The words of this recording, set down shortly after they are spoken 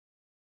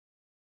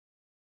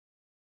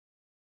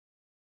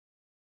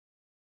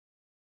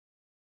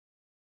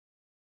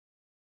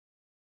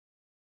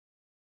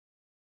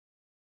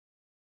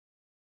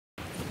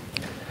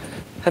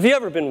Have you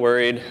ever been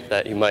worried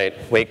that you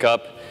might wake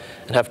up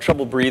and have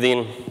trouble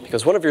breathing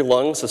because one of your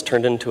lungs has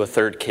turned into a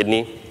third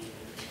kidney?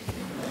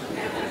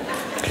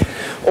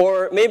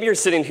 Or maybe you're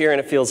sitting here and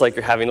it feels like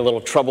you're having a little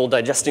trouble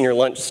digesting your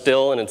lunch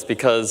still, and it's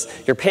because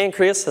your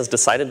pancreas has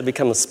decided to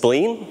become a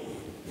spleen?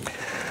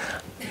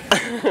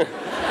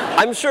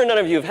 I'm sure none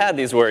of you have had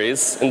these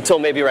worries until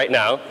maybe right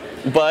now,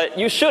 but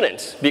you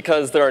shouldn't,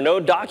 because there are no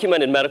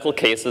documented medical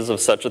cases of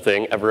such a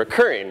thing ever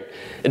occurring.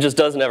 It just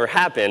doesn't ever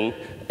happen,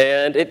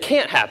 and it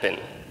can't happen.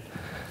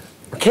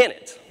 Or can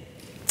it?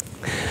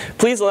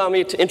 Please allow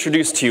me to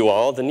introduce to you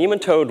all the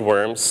nematode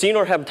worm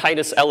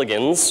Caenorhabditis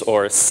elegans,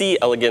 or C.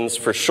 elegans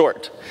for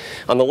short.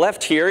 On the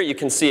left here, you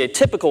can see a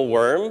typical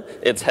worm.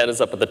 Its head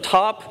is up at the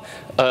top.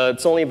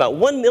 It's only about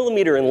 1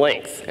 millimeter in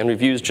length, and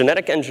we've used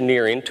genetic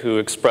engineering to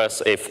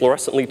express a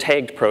fluorescently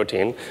tagged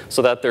protein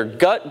so that their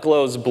gut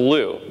glows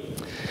blue.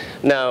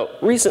 Now,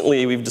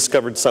 recently we've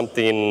discovered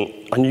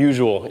something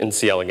unusual in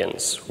C.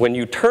 elegans. When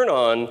you turn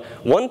on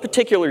one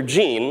particular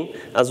gene,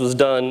 as was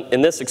done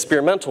in this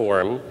experimental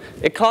worm,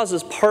 it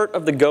causes part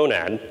of the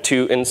gonad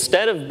to,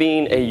 instead of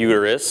being a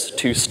uterus,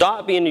 to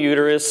stop being a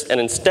uterus and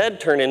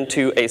instead turn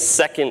into a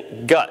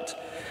second gut.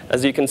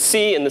 As you can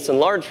see in this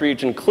enlarged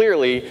region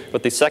clearly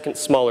with the second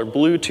smaller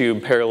blue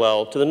tube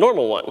parallel to the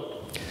normal one.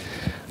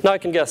 Now I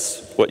can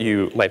guess what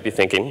you might be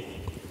thinking.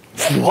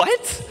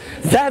 What?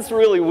 That's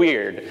really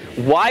weird.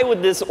 Why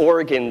would this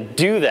organ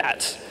do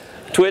that?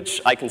 To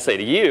which I can say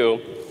to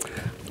you,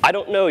 I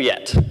don't know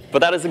yet, but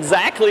that is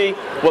exactly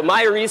what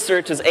my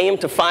research is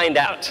aimed to find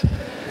out.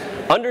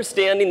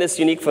 Understanding this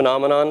unique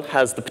phenomenon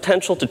has the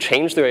potential to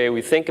change the way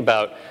we think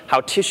about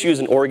how tissues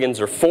and organs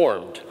are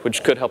formed,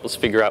 which could help us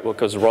figure out what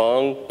goes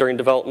wrong during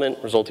development,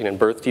 resulting in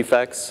birth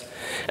defects.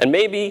 And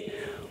maybe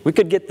we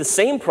could get the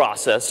same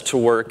process to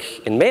work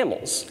in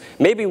mammals.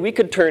 Maybe we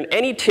could turn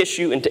any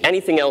tissue into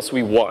anything else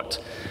we want.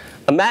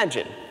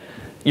 Imagine,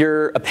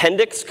 your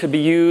appendix could be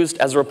used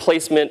as a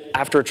replacement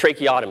after a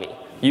tracheotomy.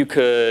 You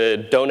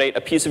could donate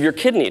a piece of your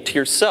kidney to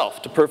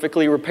yourself to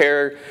perfectly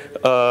repair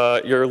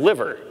your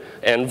liver,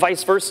 and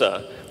vice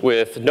versa,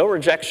 with no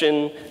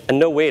rejection and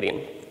no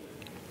waiting.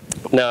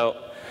 Now,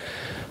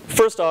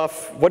 first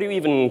off, what do you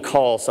even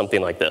call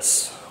something like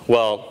this?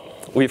 Well,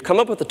 we've come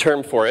up with a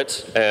term for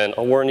it, and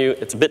I'll warn you,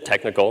 it's a bit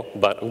technical,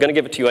 but I'm going to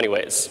give it to you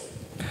anyways.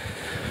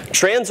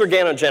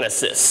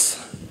 Transorganogenesis.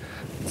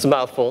 It's a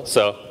mouthful,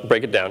 so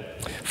break it down.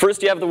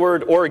 First, you have the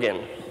word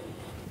organ.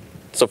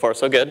 So far,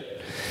 so good.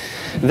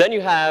 Then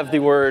you have the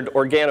word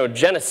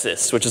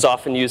organogenesis, which is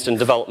often used in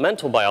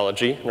developmental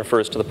biology and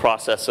refers to the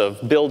process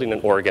of building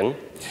an organ.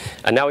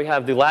 And now we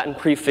have the Latin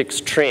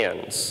prefix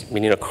trans,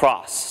 meaning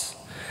across.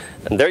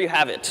 And there you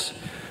have it.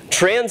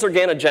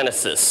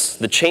 Transorganogenesis,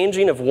 the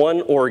changing of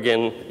one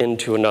organ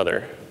into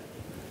another.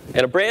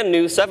 And a brand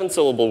new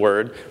 7-syllable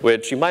word,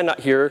 which you might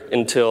not hear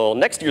until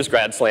next year's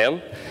Grad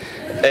Slam,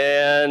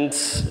 and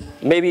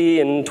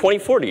maybe in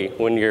 2040,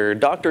 when your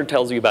doctor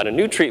tells you about a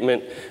new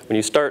treatment, when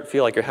you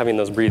feel like you're having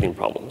those breathing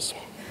problems.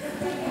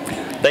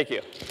 Thank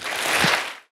you.